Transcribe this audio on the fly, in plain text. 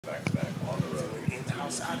back-to-back on the road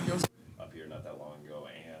up here not that long ago,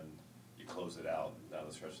 and you close it out down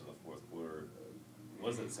the stretch of the fourth quarter. What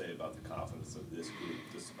does it say about the confidence of this group,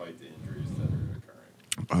 despite the injuries that are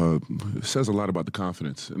occurring? It says a lot about the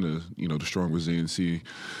confidence and the strong resiliency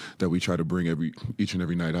that we try to bring each and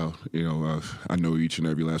every night out. I know each and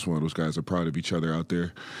every last one of those guys are proud of each other out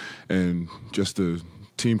there, and just the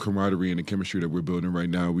team camaraderie and the chemistry that we're building right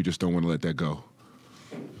now, we just don't want to let that go.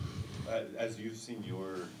 As you've seen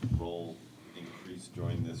your role increase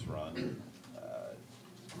during this run,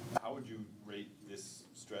 how would you rate this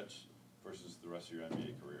stretch versus the rest of your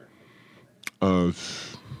NBA career?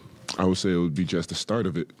 I would say it would be just the start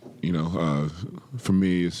of it. For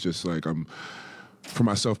me, it's just like for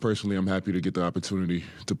myself personally, I'm happy to get the opportunity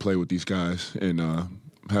to play with these guys and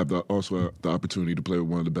have also the opportunity to play with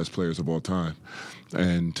one of the best players of all time,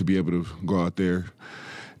 and to be able to go out there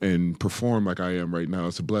and perform like I am right now.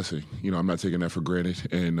 It's a blessing. I'm not taking that for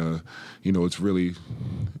granted, and it's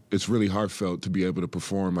really heartfelt to be able to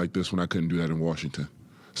perform like this when I couldn't do that in Washington.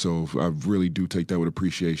 So I really do take that with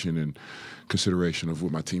appreciation and consideration of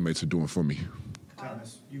what my teammates are doing for me.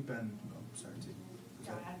 Thomas, you've been. Sorry,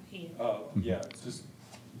 T. Yeah, it's just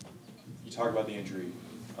you talk about the injury.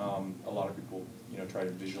 A lot of people, try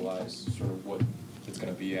to visualize sort of what it's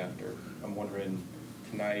going to be after. I'm wondering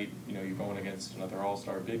tonight, you're going against another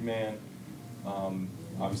all-star big man.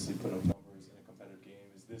 Obviously, putting up numbers in a competitive game.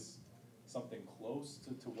 Is this something close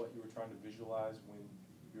to what you were trying to visualize when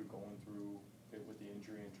you're going through it with the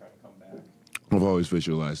injury and trying to come back? I've always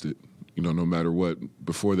visualized it. No matter what,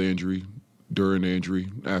 before the injury, during the injury,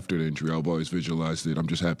 after the injury, I've always visualized it. I'm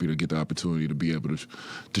just happy to get the opportunity to be able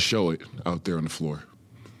to show it out there on the floor.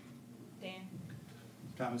 Dan?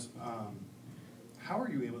 Thomas, how are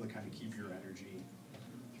you able to kind of keep your energy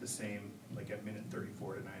the same, like at minute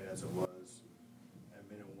 34 tonight as it was at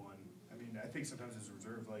minute 1? I mean, I think sometimes as a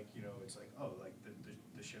reserve, it's like,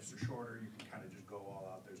 the shifts are shorter, you can kind of just go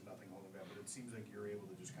all out, there's nothing holding back, but it seems like you're able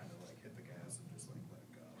to just kind of hit the gas and just let it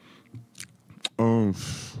go.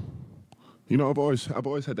 I've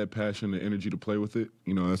always had that passion and energy to play with it.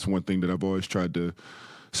 That's one thing that I've always tried to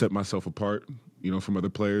set myself apart, from other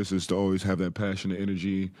players, is to always have that passion and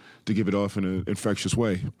energy to give it off in an infectious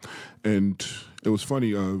way. And it was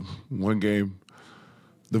funny, one game,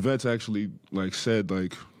 the vets actually said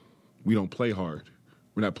we don't play hard.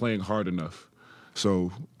 We're not playing hard enough.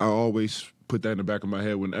 So I always put that in the back of my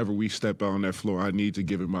head. Whenever we step out on that floor, I need to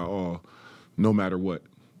give it my all, no matter what.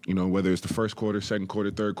 Whether it's the first quarter, second quarter,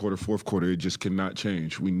 third quarter, fourth quarter, it just cannot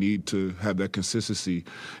change. We need to have that consistency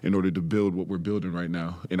in order to build what we're building right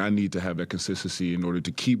now. And I need to have that consistency in order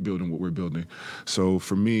to keep building what we're building. So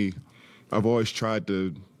for me, I've always tried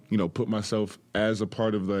to, put myself as a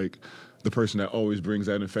part of the person that always brings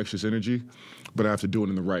that infectious energy, but I have to do it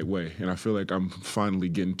in the right way. And I feel like I'm finally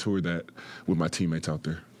getting toward that with my teammates out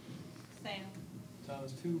there. Sam?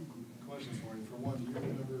 Thomas, two questions for you. For one, do you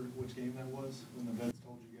remember which game that was when the vets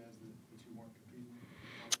told you guys that you weren't competing?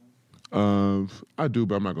 I do,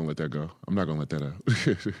 but I'm not going to let that go. I'm not going to let that out.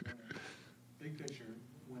 Big picture,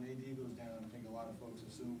 when AD goes down, I think a lot of folks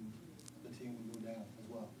assume the team would go down as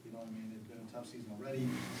well. You know what I mean? It's been a tough season already.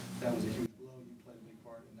 That was a huge blow. You played a big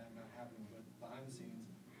part in that not happening. But behind the scenes,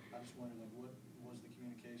 I just wondered, what was the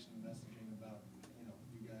communication and messaging about,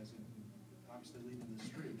 you guys, and obviously leading the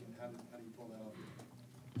streak, and how do you pull that off?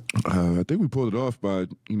 I think we pulled it off by,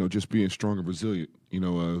 just being strong and resilient.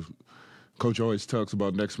 Coach always talks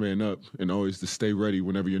about next man up and always to stay ready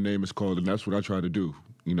whenever your name is called, and that's what I try to do.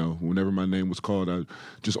 Whenever my name was called, I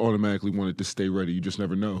just automatically wanted to stay ready. You just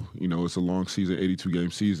never know. It's a long season, 82-game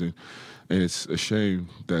season, and it's a shame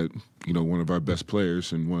that, one of our best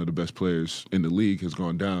players and one of the best players in the league has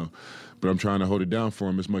gone down. But I'm trying to hold it down for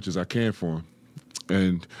him as much as I can for him.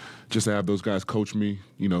 And just to have those guys coach me,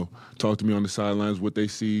 talk to me on the sidelines, what they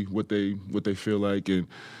see, what they feel like, and,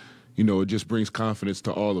 it just brings confidence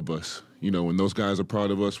to all of us. When those guys are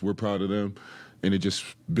proud of us, we're proud of them, and it just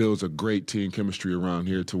builds a great team chemistry around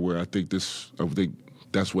here to where I think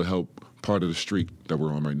that's what helped part of the streak that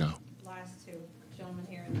we're on right now. Last two. Gentlemen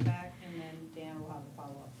here in the back, and then Dan will have a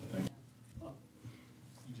follow-up.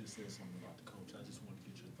 You just said something about the coach. I just want to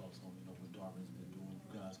get your thoughts on, what Darvin's been doing.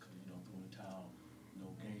 You guys could have, thrown the towel,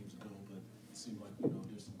 games ago, but it seems like,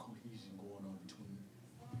 there's some cohesion going on between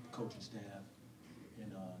the coaching staff and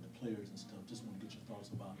the players and stuff. Just want to get your thoughts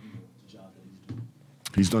about, the job that he's doing.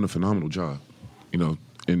 He's done a phenomenal job,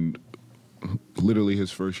 and literally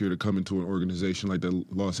his first year to come into an organization like the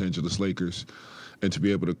Los Angeles Lakers and to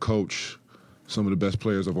be able to coach some of the best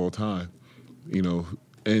players of all time,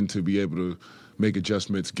 and to be able to make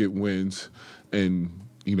adjustments, get wins, and,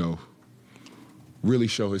 really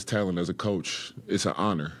show his talent as a coach, it's an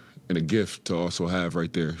honor and a gift to also have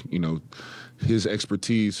right there. You know, his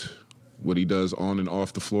expertise, what he does on and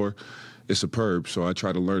off the floor, is superb. So I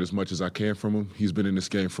try to learn as much as I can from him. He's been in this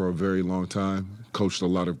game for a very long time, coached a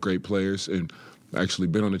lot of great players, and actually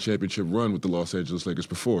been on a championship run with the Los Angeles Lakers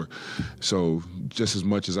before. So just as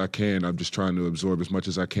much as I can, I'm just trying to absorb as much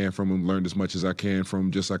as I can from him, learn as much as I can from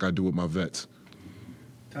him, just like I do with my vets.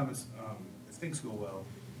 Thomas, if things go well,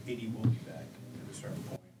 AD will be back at a certain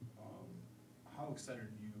point. How excited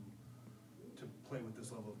are you to play with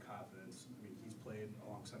this level of confidence? I mean, he's played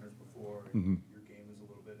along centers before, and your game is a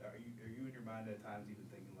little bit. Are you in your mind at times even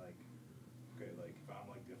thinking like, okay, like if I'm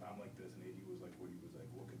like this, and AD was like what he was like,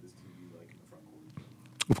 what could this team be like in the front court?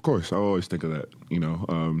 Of course, I always think of that. You know,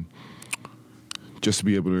 just to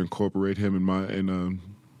be able to incorporate him in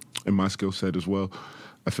my skill set as well.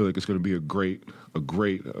 I feel like it's going to be a great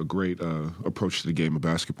approach to the game of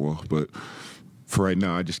basketball. But for right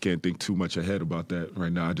now, I just can't think too much ahead about that.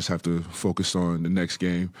 Right now, I just have to focus on the next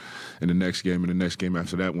game, and the next game, and the next game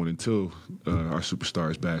after that one until our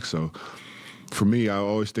superstar is back. So for me, I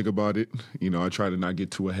always think about it. You know, I try to not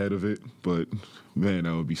get too ahead of it, but man,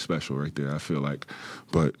 that would be special right there, I feel like.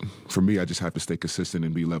 But for me, I just have to stay consistent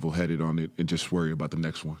and be level-headed on it and just worry about the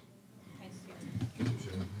next one.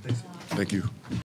 Thanks. Thank you.